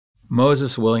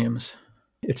Moses Williams.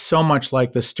 It's so much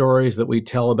like the stories that we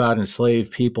tell about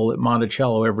enslaved people at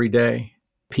Monticello every day.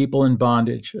 People in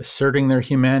bondage, asserting their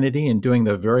humanity and doing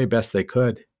the very best they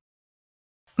could.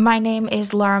 My name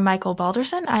is Laura Michael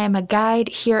Balderson. I am a guide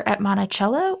here at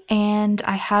Monticello, and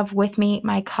I have with me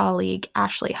my colleague,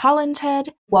 Ashley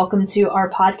Hollinshead. Welcome to our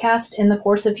podcast, In the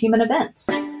Course of Human Events.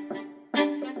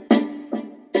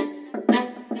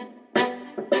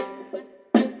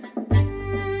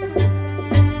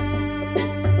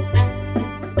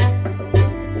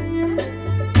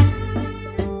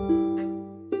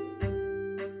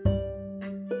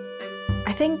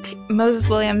 I think Moses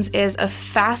Williams is a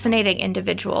fascinating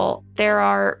individual. There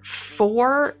are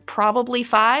 4, probably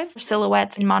 5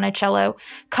 silhouettes in Monticello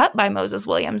cut by Moses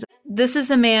Williams. This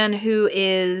is a man who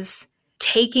is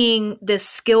taking this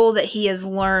skill that he has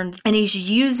learned and he's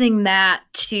using that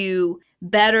to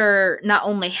better not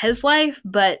only his life,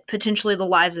 but potentially the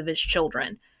lives of his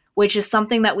children, which is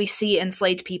something that we see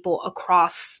enslaved people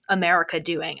across America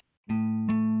doing.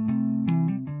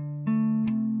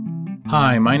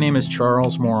 Hi, my name is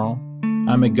Charles Morrill.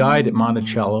 I'm a guide at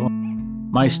Monticello.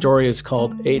 My story is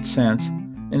called 8 Cents,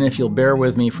 and if you'll bear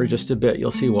with me for just a bit, you'll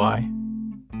see why.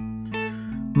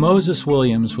 Moses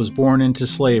Williams was born into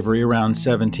slavery around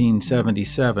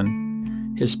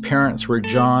 1777. His parents were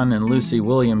John and Lucy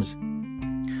Williams.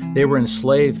 They were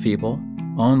enslaved people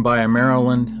owned by a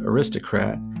Maryland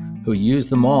aristocrat who used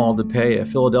them all to pay a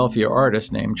Philadelphia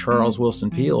artist named Charles Willson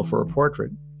Peale for a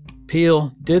portrait.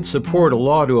 Peale did support a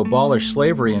law to abolish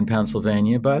slavery in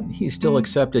Pennsylvania, but he still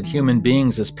accepted human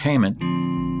beings as payment.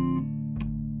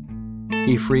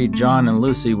 He freed John and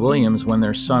Lucy Williams when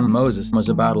their son Moses was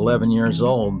about 11 years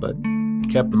old, but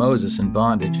kept Moses in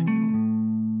bondage.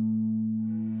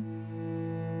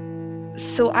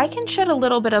 So I can shed a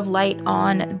little bit of light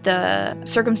on the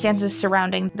circumstances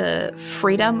surrounding the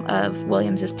freedom of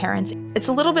Williams's parents. It's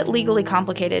a little bit legally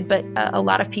complicated, but a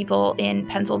lot of people in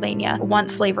Pennsylvania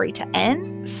want slavery to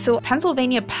end. So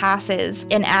Pennsylvania passes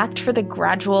an act for the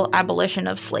gradual abolition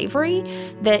of slavery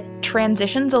that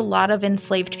transitions a lot of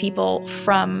enslaved people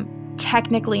from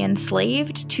technically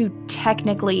enslaved to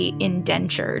technically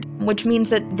indentured, which means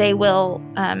that they will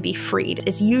be freed.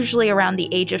 It's usually around the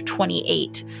age of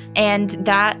 28. And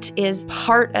that is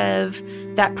part of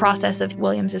that process of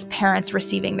Williams's parents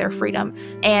receiving their freedom.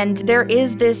 And there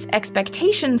is this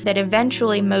expectation that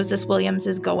eventually Moses Williams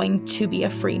is going to be a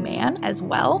free man as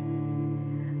well.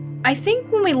 I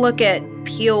think when we look at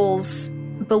Peale's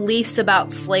beliefs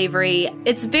about slavery,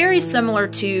 it's very similar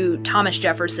to Thomas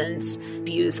Jefferson's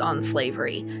views on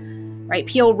slavery, right?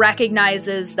 Peale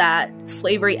recognizes that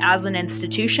slavery as an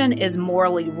institution is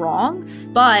morally wrong,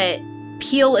 but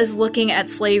Peale is looking at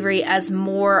slavery as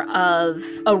more of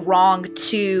a wrong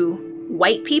to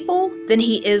white people than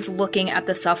he is looking at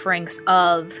the sufferings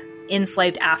of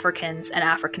enslaved Africans and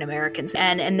African Americans.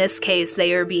 And in this case,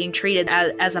 they are being treated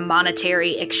as a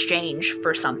monetary exchange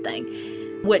for something,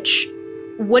 which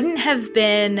wouldn't have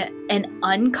been an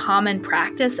uncommon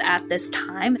practice at this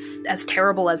time, as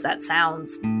terrible as that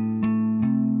sounds.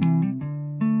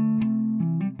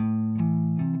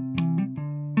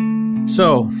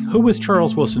 So, who was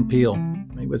Charles Willson Peale?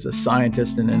 He was a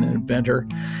scientist and an inventor.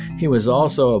 He was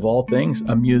also, of all things,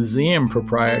 a museum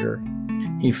proprietor.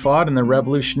 He fought in the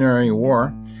Revolutionary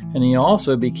War, and he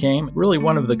also became really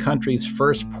one of the country's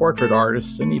first portrait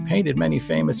artists, and he painted many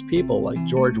famous people like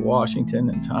George Washington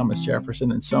and Thomas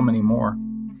Jefferson and so many more.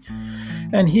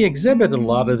 And he exhibited a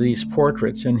lot of these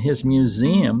portraits in his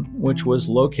museum, which was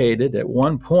located at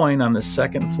one point on the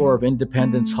second floor of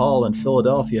Independence Hall in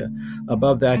Philadelphia,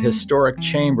 above that historic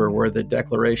chamber where the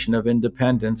Declaration of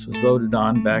Independence was voted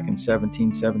on back in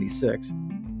 1776.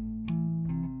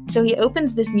 So he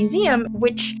opens this museum,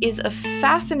 which is a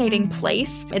fascinating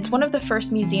place. It's one of the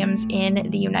first museums in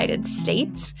the United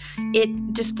States.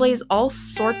 It displays all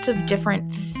sorts of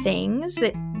different things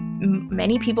that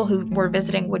many people who were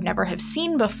visiting would never have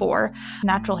seen before.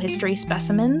 Natural history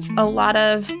specimens, a lot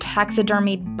of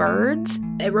taxidermied birds.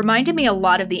 It reminded me a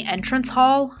lot of the entrance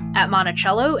hall at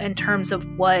Monticello in terms of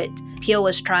what Peale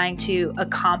is trying to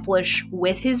accomplish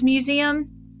with his museum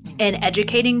and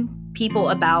educating people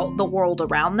about the world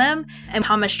around them. And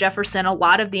Thomas Jefferson, a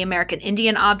lot of the American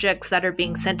Indian objects that are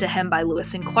being sent to him by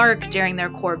Lewis and Clark during their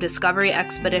Corps of Discovery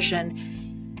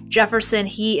expedition, Jefferson,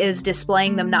 he is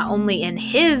displaying them not only in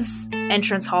his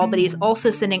entrance hall, but he's also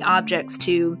sending objects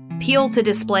to Peale to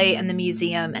display in the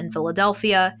museum in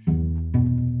Philadelphia.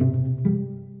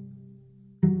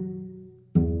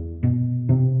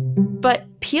 But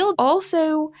Peale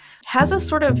also has a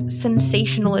sort of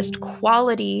sensationalist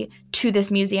quality to this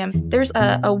museum. There's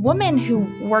a woman who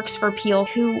works for Peale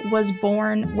who was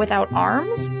born without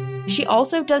arms. She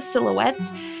also does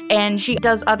silhouettes, and she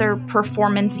does other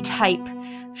performance-type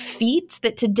feats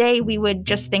that today we would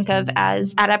just think of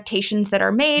as adaptations that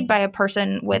are made by a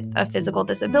person with a physical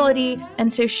disability.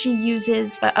 And so she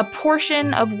uses a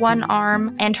portion of one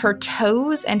arm and her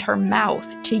toes and her mouth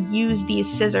to use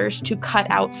these scissors to cut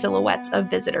out silhouettes of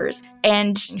visitors.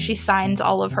 And she signs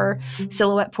all of her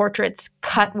silhouette portraits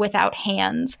cut without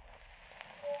hands.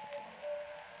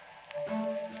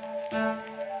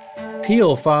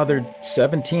 Peale fathered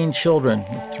 17 children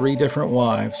with 3 different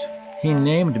wives. He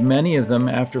named many of them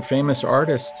after famous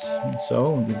artists. And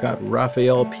so you've got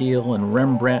Raphael Peale and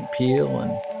Rembrandt Peale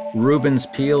and Rubens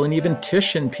Peale and even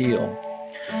Titian Peale.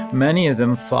 Many of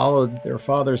them followed their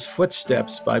father's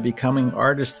footsteps by becoming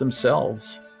artists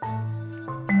themselves.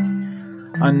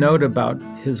 A note about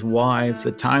his wives: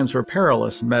 the times were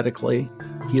perilous medically.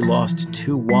 He lost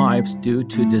 2 wives due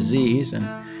to disease,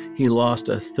 and he lost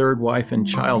a 3rd wife in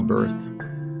childbirth.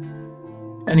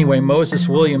 Anyway, Moses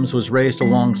Williams was raised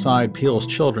alongside Peale's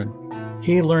children.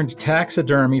 He learned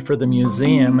taxidermy for the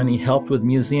museum, and he helped with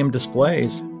museum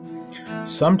displays.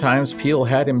 Sometimes Peale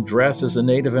had him dress as a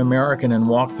Native American and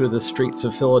walk through the streets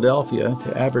of Philadelphia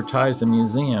to advertise the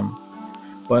museum.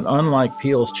 But unlike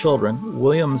Peale's children,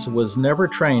 Williams was never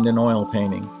trained in oil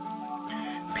painting.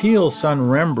 Peale's son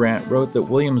Rembrandt wrote that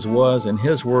Williams was, in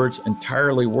his words,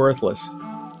 entirely worthless.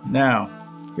 Now,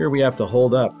 here we have to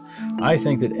hold up. I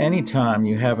think that any time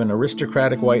you have an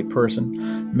aristocratic white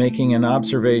person making an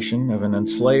observation of an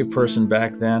enslaved person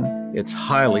back then, it's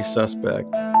highly suspect.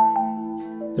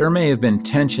 There may have been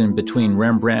tension between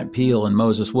Rembrandt Peale and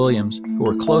Moses Williams, who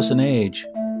were close in age.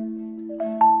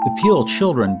 The Peale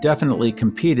children definitely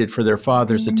competed for their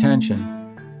father's attention,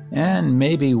 and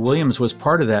maybe Williams was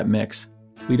part of that mix.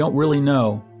 We don't really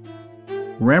know.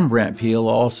 Rembrandt Peale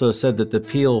also said that the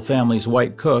Peale family's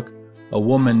white cook, a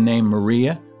woman named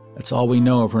Maria, that's all we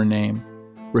know of her name,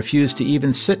 refused to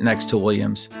even sit next to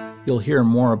Williams. You'll hear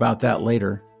more about that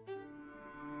later.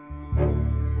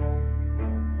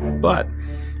 But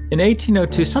in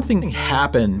 1802, something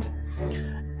happened.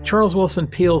 Charles Willson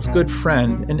Peale's good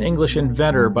friend, an English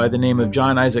inventor by the name of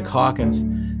John Isaac Hawkins,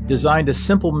 designed a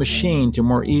simple machine to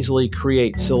more easily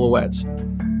create silhouettes.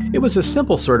 It was a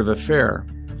simple sort of affair.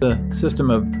 The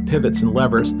system of pivots and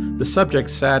levers. The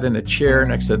subject sat in a chair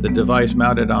next to the device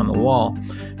mounted on the wall,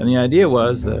 and the idea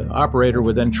was the operator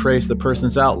would then trace the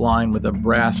person's outline with a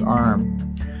brass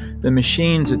arm. The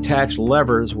machine's attached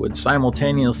levers would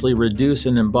simultaneously reduce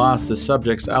and emboss the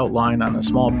subject's outline on a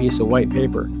small piece of white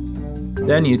paper.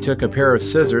 Then you took a pair of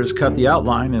scissors, cut the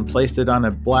outline, and placed it on a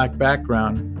black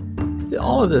background.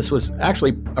 All of this was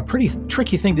actually a pretty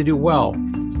tricky thing to do well.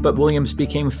 But Williams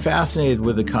became fascinated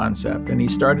with the concept, and he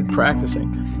started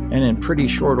practicing. And in pretty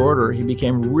short order, he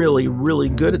became really, really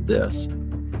good at this.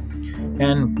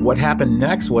 And what happened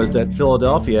next was that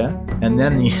Philadelphia, and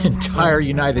then the entire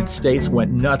United States,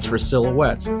 went nuts for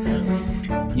silhouettes.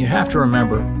 You have to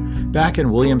remember, back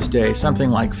in Williams' day,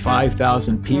 something like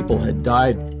 5,000 people had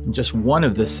died in just one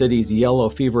of the city's yellow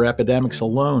fever epidemics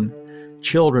alone.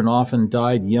 Children often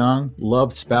died young,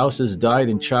 loved spouses died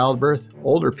in childbirth,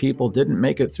 older people didn't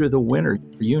make it through the winter,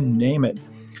 you name it.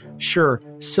 Sure,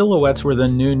 silhouettes were the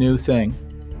new thing,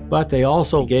 but they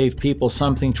also gave people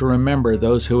something to remember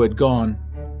those who had gone,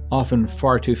 often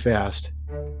far too fast.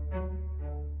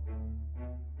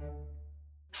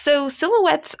 So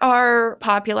silhouettes are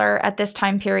popular at this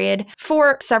time period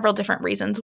for several different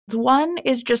reasons. One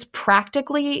is just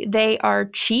practically they are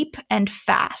cheap and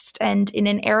fast. And in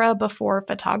an era before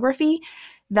photography,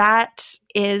 that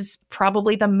is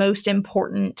probably the most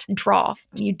important draw.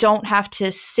 You don't have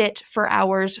to sit for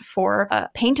hours for a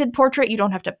painted portrait. You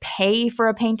don't have to pay for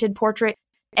a painted portrait.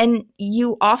 And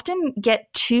you often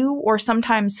get 2 or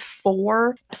sometimes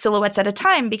 4 silhouettes at a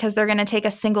time because they're going to take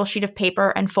a single sheet of paper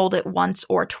and fold it once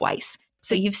or twice.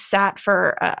 So you've sat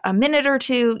for a minute or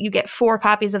 2, you get 4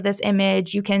 copies of this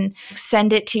image, you can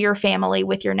send it to your family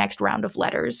with your next round of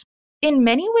letters. In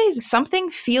many ways,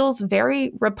 something feels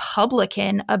very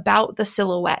Republican about the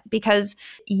silhouette because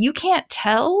you can't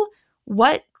tell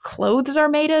what clothes are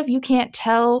made of, you can't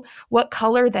tell what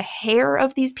color the hair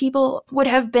of these people would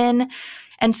have been.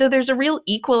 And so there's a real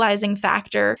equalizing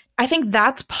factor. I think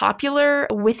that's popular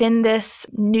within this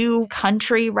new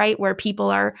country, right, where people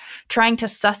are trying to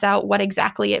suss out what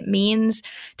exactly it means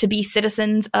to be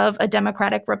citizens of a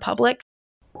democratic republic.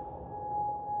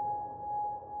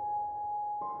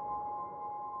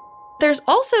 There's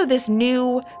also this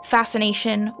new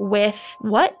fascination with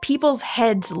what people's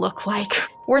heads look like.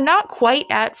 We're not quite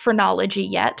at phrenology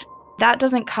yet. That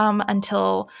doesn't come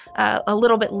until a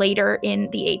little bit later in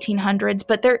the 1800s,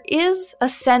 but there is a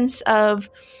sense of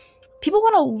people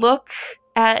want to look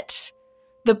at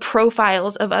the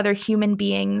profiles of other human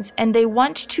beings, and they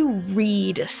want to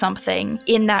read something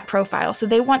in that profile. So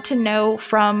they want to know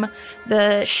from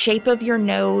the shape of your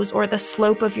nose or the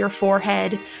slope of your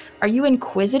forehead, are you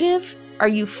inquisitive? Are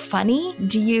you funny?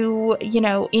 Do you,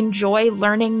 enjoy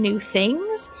learning new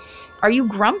things? Are you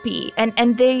grumpy?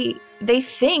 And they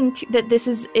think that this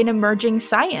is an emerging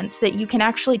science, that you can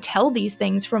actually tell these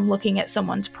things from looking at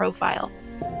someone's profile.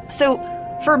 So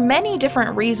for many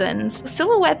different reasons,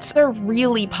 silhouettes are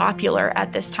really popular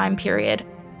at this time period.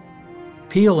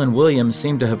 Peale and Williams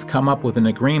seem to have come up with an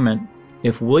agreement.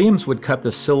 If Williams would cut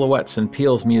the silhouettes in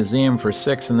Peale's museum for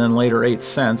 6 and then later 8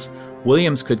 cents,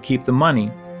 Williams could keep the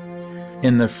money.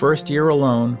 In the first year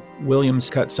alone, Williams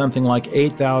cut something like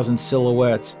 8,000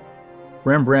 silhouettes.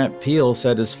 Rembrandt Peale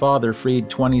said his father freed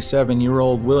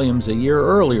 27-year-old Williams a year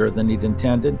earlier than he'd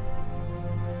intended.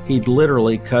 He'd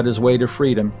literally cut his way to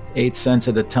freedom, 8 cents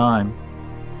at a time.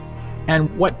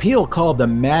 And what Peale called the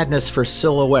madness for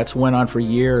silhouettes went on for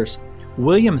years.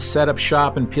 Williams set up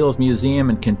shop in Peale's museum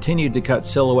and continued to cut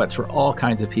silhouettes for all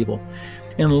kinds of people.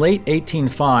 In late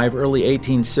 1805, early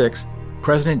 1806,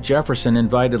 President Jefferson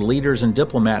invited leaders and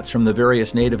diplomats from the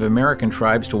various Native American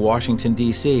tribes to Washington,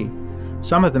 D.C.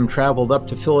 Some of them traveled up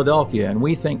to Philadelphia, and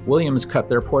we think Williams cut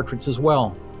their portraits as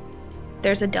well.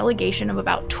 There's a delegation of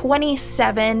about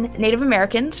 27 Native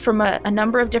Americans from a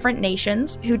number of different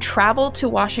nations who traveled to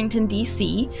Washington,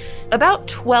 D.C. About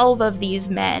 12 of these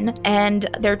men and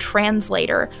their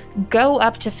translator go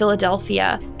up to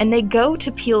Philadelphia, and they go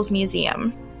to Peale's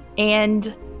museum.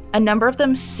 And a number of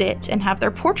them sit and have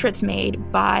their portraits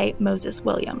made by Moses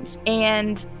Williams.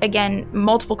 And again,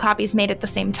 multiple copies made at the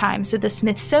same time. So the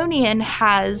Smithsonian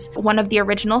has one of the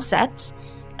original sets,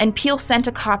 and Peale sent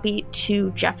a copy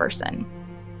to Jefferson.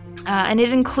 And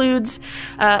it includes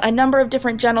a number of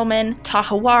different gentlemen,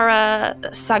 Tahawara,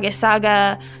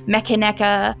 Sagasaga,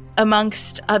 Mekaneka,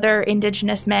 amongst other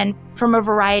indigenous men from a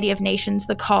variety of nations,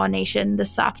 the Kaw Nation, the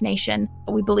Sauk Nation.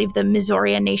 We believe the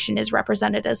Missourian Nation is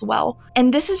represented as well.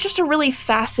 And this is just a really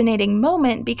fascinating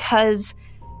moment because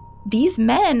these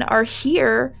men are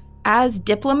here as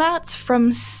diplomats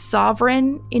from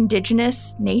sovereign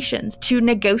indigenous nations to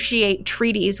negotiate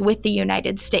treaties with the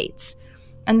United States.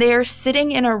 And they are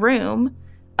sitting in a room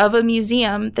of a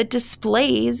museum that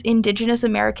displays indigenous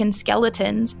American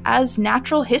skeletons as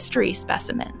natural history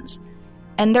specimens.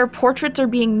 And their portraits are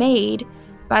being made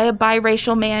by a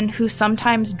biracial man who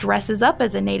sometimes dresses up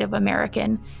as a Native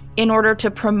American in order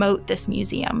to promote this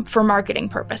museum for marketing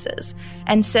purposes.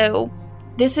 And so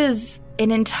this is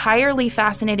an entirely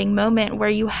fascinating moment where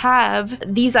you have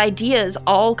these ideas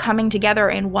all coming together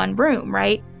in one room,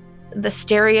 right? The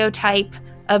stereotype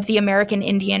of the American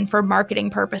Indian for marketing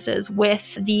purposes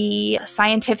with the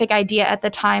scientific idea at the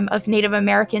time of Native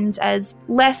Americans as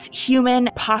less human,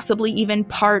 possibly even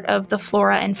part of the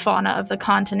flora and fauna of the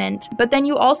continent. But then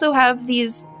you also have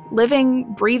these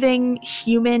living, breathing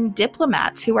human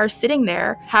diplomats who are sitting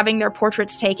there having their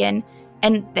portraits taken,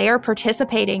 and they are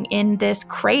participating in this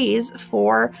craze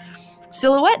for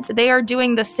silhouettes. They are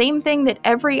doing the same thing that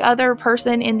every other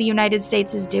person in the United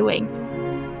States is doing.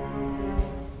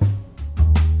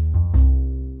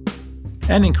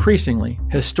 And increasingly,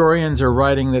 historians are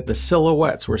writing that the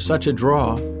silhouettes were such a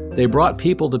draw, they brought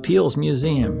people to Peale's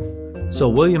museum. So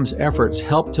Williams' efforts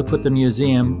helped to put the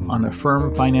museum on a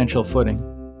firm financial footing.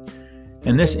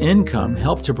 And this income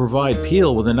helped to provide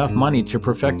Peale with enough money to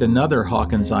perfect another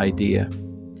Hawkins idea,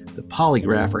 the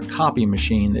polygraph or copy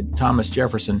machine that Thomas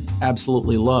Jefferson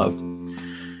absolutely loved.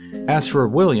 As for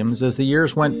Williams, as the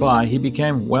years went by, he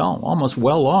became, almost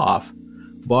well off,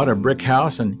 bought a brick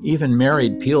house, and even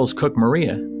married Peale's cook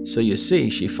Maria. So you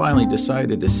see, she finally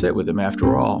decided to sit with him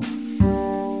after all.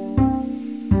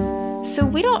 So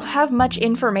we don't have much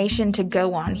information to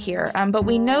go on here, but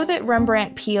we know that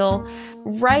Rembrandt Peale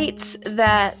writes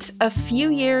that a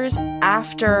few years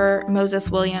after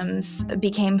Moses Williams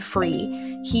became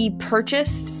free, he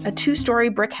purchased a 2-story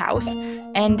brick house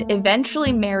and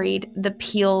eventually married the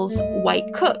Peale's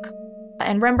white cook.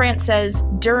 And Rembrandt says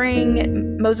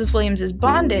during Moses Williams's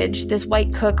bondage, this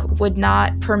white cook would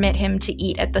not permit him to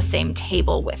eat at the same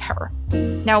table with her.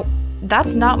 Now,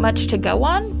 that's not much to go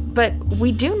on, but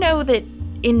we do know that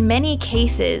in many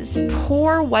cases,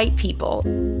 poor white people,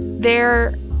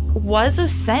 there was a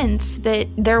sense that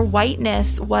their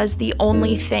whiteness was the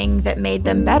only thing that made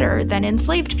them better than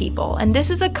enslaved people. And this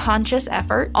is a conscious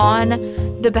effort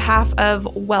on the behalf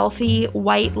of wealthy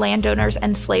white landowners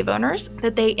and slave owners,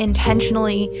 that they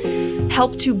intentionally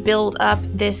help to build up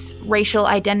this racial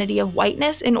identity of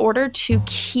whiteness in order to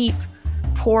keep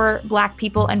poor black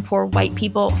people and poor white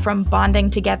people from bonding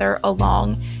together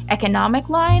along economic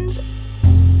lines.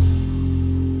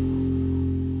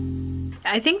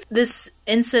 I think this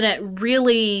incident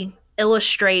really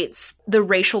illustrates the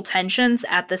racial tensions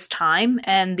at this time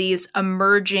and these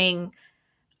emerging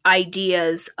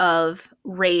ideas of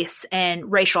race and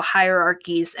racial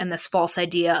hierarchies and this false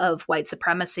idea of white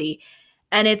supremacy.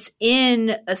 And it's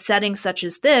in a setting such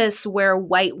as this where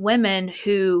white women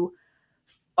who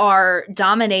are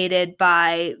dominated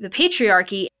by the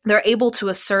patriarchy, they're able to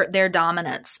assert their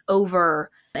dominance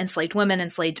over enslaved women,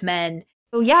 enslaved men.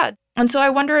 Oh, yeah. And so I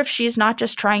wonder if she's not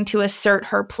just trying to assert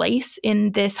her place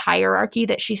in this hierarchy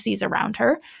that she sees around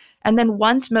her. And then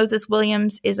once Moses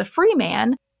Williams is a free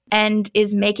man and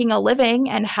is making a living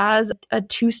and has a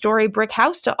 2-story brick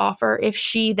house to offer, if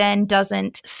she then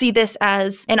doesn't see this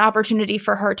as an opportunity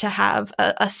for her to have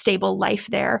a stable life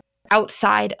there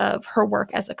outside of her work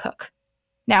as a cook.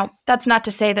 Now, that's not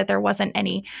to say that there wasn't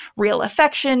any real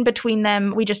affection between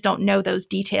them. We just don't know those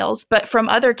details. But from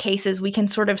other cases, we can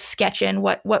sort of sketch in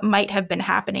what might have been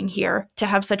happening here to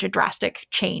have such a drastic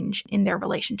change in their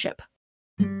relationship.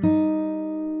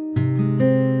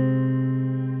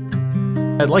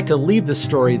 I'd like to leave the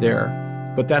story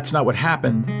there, but that's not what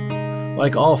happened.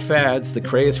 Like all fads, the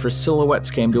craze for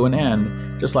silhouettes came to an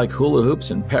end, just like hula hoops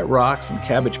and pet rocks and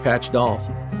Cabbage Patch dolls.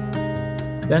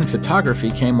 Then photography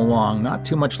came along not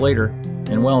too much later,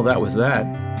 and well, that was that.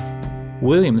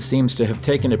 Williams seems to have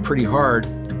taken it pretty hard.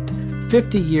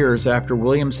 50 years after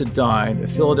Williams had died, a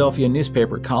Philadelphia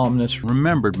newspaper columnist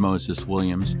remembered Moses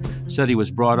Williams, said he was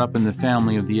brought up in the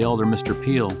family of the elder Mr.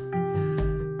 Peel.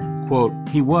 Quote,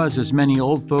 "He was, as many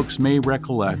old folks may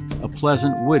recollect, a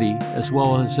pleasant, witty, as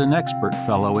well as an expert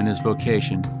fellow in his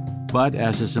vocation. But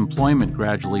as his employment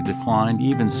gradually declined,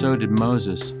 even so did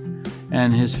Moses,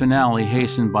 and his finale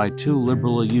hastened by too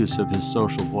liberal a use of his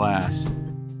social glass."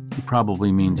 He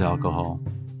probably means alcohol.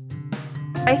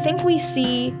 I think we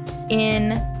see in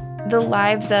the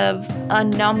lives of a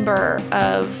number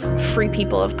of free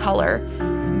people of color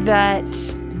that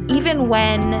even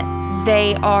when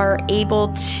they are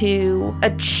able to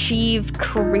achieve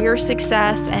career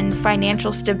success and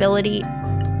financial stability,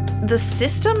 the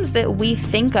systems that we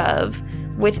think of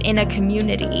within a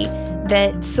community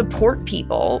that support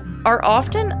people are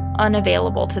often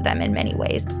unavailable to them in many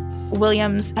ways.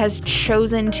 Williams has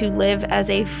chosen to live as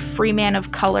a free man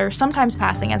of color, sometimes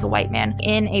passing as a white man,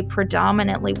 in a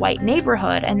predominantly white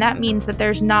neighborhood. And that means that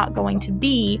there's not going to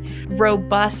be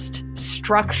robust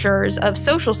structures of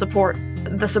social support,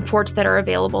 the supports that are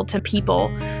available to people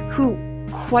who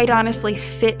quite honestly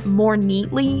fit more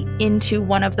neatly into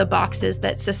one of the boxes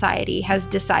that society has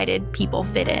decided people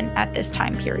fit in at this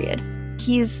time period.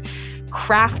 He's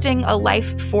crafting a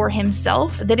life for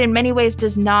himself that in many ways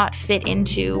does not fit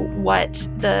into what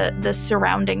the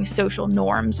surrounding social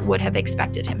norms would have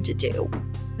expected him to do.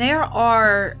 There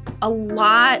are a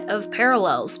lot of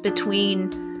parallels between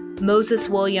Moses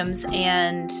Williams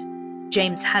and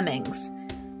James Hemings.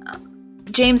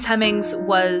 James Hemings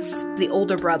was the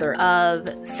older brother of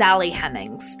Sally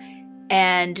Hemings,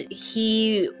 and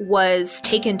he was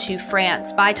taken to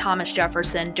France by Thomas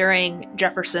Jefferson during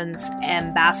Jefferson's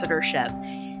ambassadorship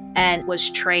and was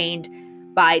trained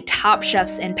by top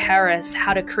chefs in Paris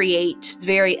how to create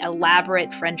very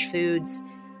elaborate French foods,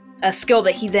 a skill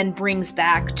that he then brings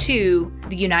back to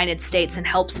the United States and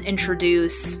helps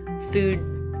introduce food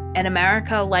in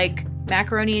America like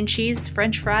macaroni and cheese,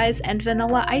 French fries, and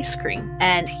vanilla ice cream.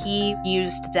 And he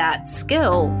used that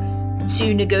skill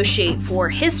to negotiate for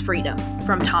his freedom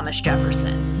from Thomas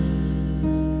Jefferson.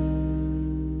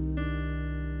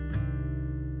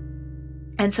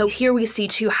 And so here we see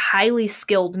two highly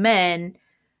skilled men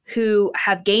who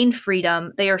have gained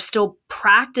freedom. They are still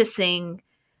practicing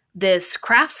this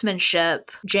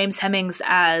craftsmanship, James Hemings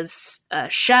as a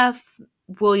chef,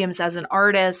 Williams as an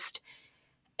artist,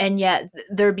 and yet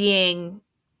they're being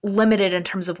limited in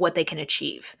terms of what they can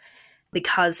achieve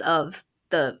because of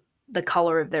the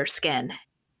color of their skin.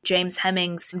 James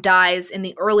Hemings dies in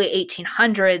the early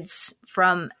 1800s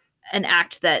from an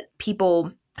act that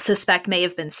people suspect may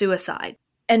have been suicide.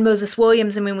 And Moses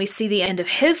Williams, I mean, we see the end of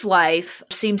his life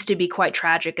seems to be quite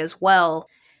tragic as well.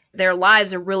 Their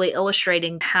lives are really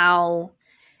illustrating how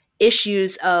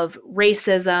issues of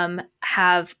racism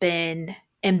have been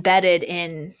embedded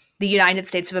in the United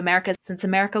States of America since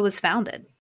America was founded.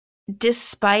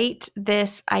 Despite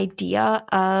this idea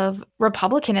of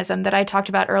republicanism that I talked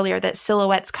about earlier, that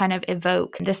silhouettes kind of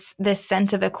evoke, this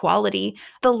sense of equality,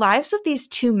 the lives of these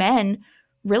two men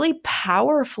really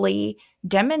powerfully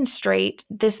demonstrate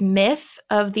this myth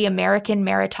of the American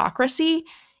meritocracy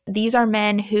These are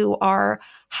men who are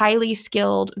highly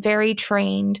skilled, very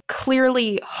trained,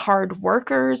 clearly hard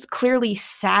workers, clearly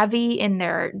savvy in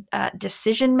their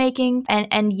decision making,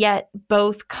 and yet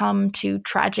both come to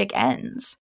tragic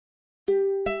ends.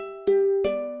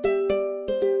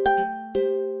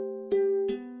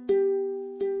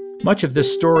 Much of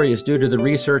this story is due to the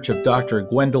research of Dr.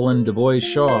 Gwendolyn Du Bois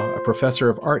Shaw, a professor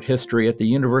of art history at the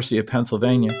University of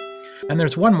Pennsylvania. And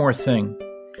there's one more thing.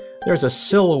 There's a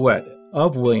silhouette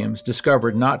of Williams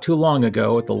discovered not too long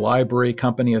ago at the Library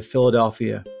Company of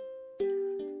Philadelphia.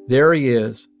 There he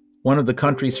is, one of the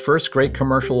country's first great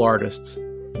commercial artists.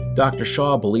 Dr.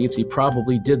 Shaw believes he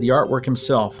probably did the artwork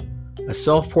himself, a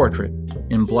self-portrait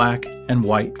in black and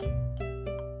white.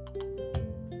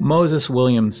 Moses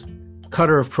Williams,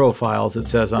 cutter of profiles, it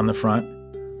says on the front.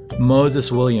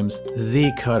 Moses Williams,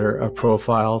 the cutter of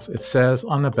profiles, it says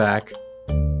on the back.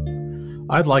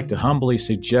 I'd like to humbly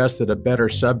suggest that a better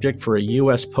subject for a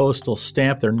U.S. postal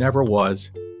stamp there never was.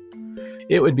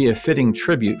 It would be a fitting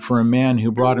tribute for a man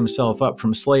who brought himself up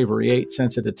from slavery 8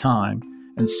 cents at a time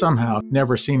and somehow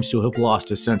never seems to have lost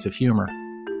his sense of humor.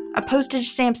 A postage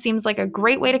stamp seems like a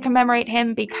great way to commemorate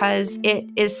him because it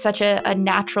is such a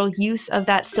natural use of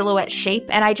that silhouette shape.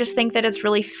 And I just think that it's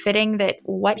really fitting that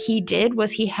what he did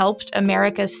was he helped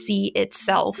America see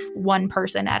itself one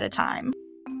person at a time.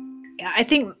 Yeah, I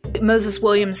think Moses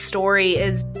Williams' story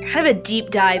is kind of a deep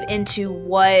dive into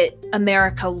what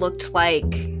America looked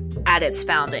like at its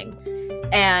founding.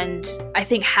 And I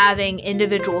think having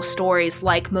individual stories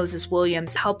like Moses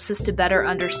Williams helps us to better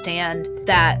understand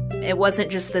that it wasn't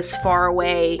just this far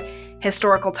away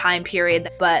historical time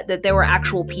period, but that there were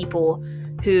actual people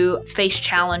who faced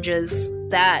challenges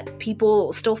that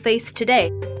people still face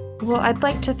today. Well, I'd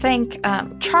like to thank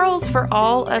Charles for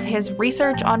all of his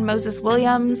research on Moses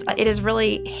Williams. It is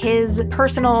really his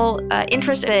personal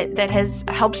interest that has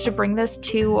helped to bring this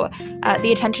to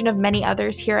the attention of many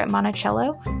others here at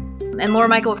Monticello. And Laura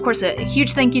Michael, of course, a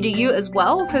huge thank you to you as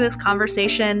well for this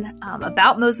conversation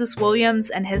about Moses Williams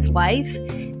and his life.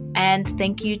 And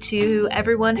thank you to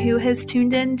everyone who has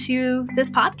tuned in to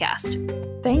this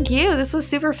podcast. Thank you. This was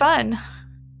super fun.